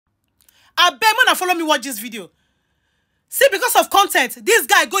I beg man follow me watch this video. See, because of content, this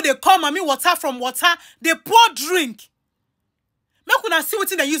guy go they call mommy water from water, they pour drink. Make una see what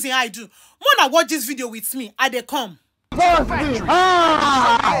they using I do. Mona watch this video with me, I they come. Gods be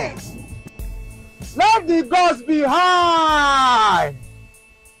high. Let the gods be high.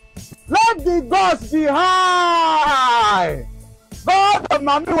 Let the gods be high. God of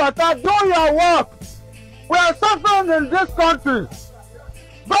Mami Water, do your work. We are suffering in this country.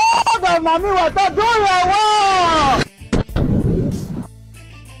 God of Mami Water, do your work.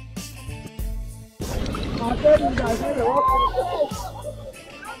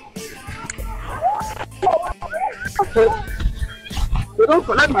 They don't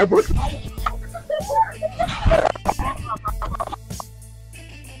collect my boat.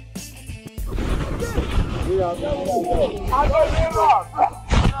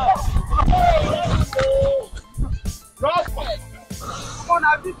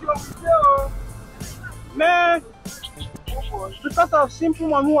 Man, because of simple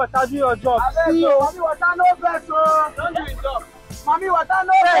Mami Water do your job. See, Mami Water no best, oh. Don't do your job. Mami Water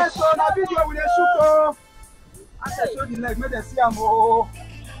no best, oh. Na video we dey shoot, oh. I say show the leg, make them see am, oh.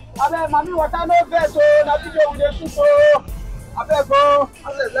 Abeg, Mami Water no best, oh. Na video we dey shoot, oh. Abeg, go. I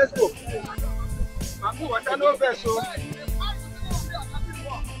say let's go. Mami Water no best, oh.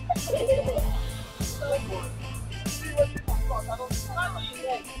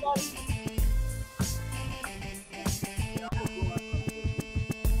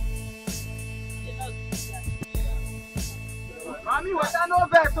 Mami Water no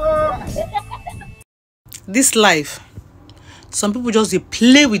best, oh. This life, some people just they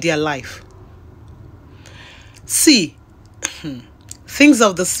play with their life. See, things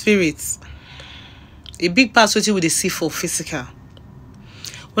of the spirit, a big part what they see for physical.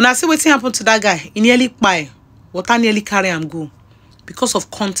 When I see what happened to that guy, he nearly buy water nearly carry him go because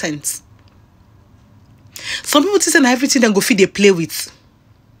of content. Some people think everything they go feed they play with.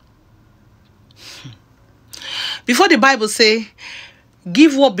 Before the Bible say,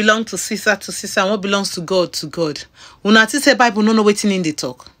 give what belongs to Caesar and what belongs to God to God. Una say Bible no waiting in the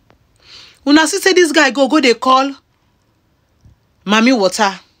talk. Una say this guy go they call Mami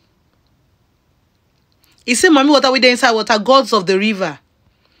Water. He say Mami Water with the inside water, gods of the river.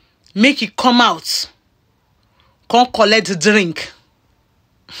 Make it come out. Come collect drink.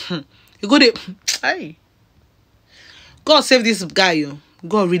 You go there. Hey. God save this guy, yo.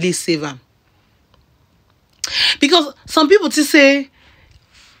 God really save him. Because some people just say,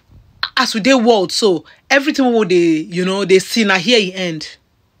 as with their world, so everything what they, they see now here he end.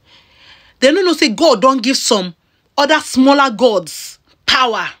 They don't know say God don't give some other smaller gods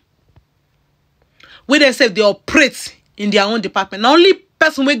power. Where they say they operate in their own department. Now only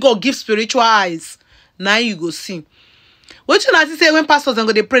person where God gives spiritual eyes, now you go see. What you know say when pastors and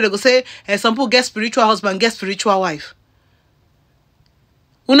go they pray, they go say, some people get spiritual husband, get spiritual wife.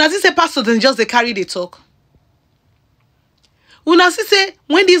 When I say pastors and just they carry the talk. When I say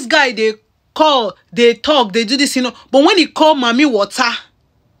when this guy they call, they talk, they do this, but when he call Mami Water,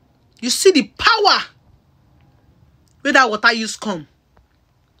 you see the power where that water use come.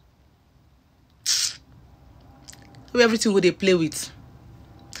 Where everything will they play with.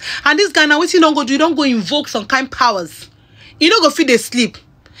 And this guy now, what you don't go do, you don't go invoke some kind powers. You don't go feed they sleep.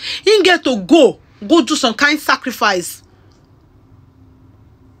 You get to go do some kind sacrifice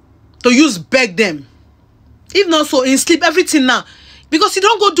to use beg them. If not so, in sleep everything now. Because you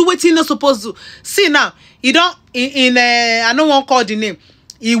don't go do what you're not supposed to. See now, you don't, I don't want to call the name.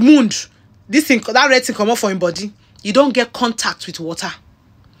 He wound. This thing, that red thing come out from his body. You don't get contact with water.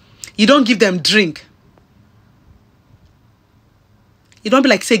 You don't give them drink. You don't be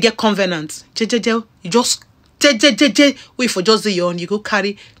like, say, get covenant. You just, wait for just the yawn. You go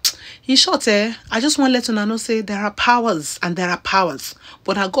carry. In short, I just want to let you know, say, there are powers and there are powers.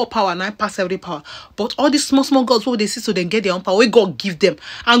 But I got power and I pass every power. But all these small gods, what they see so they get their own power, we God give them.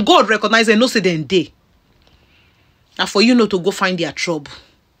 And God recognize and know say then they. And for you not to go find their trouble.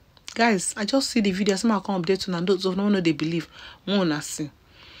 Guys, I just see the video. Somehow come update you and those of no one know they believe. One see.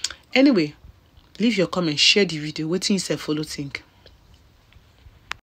 Anyway, leave your comment, share the video. Waiting you say follow think.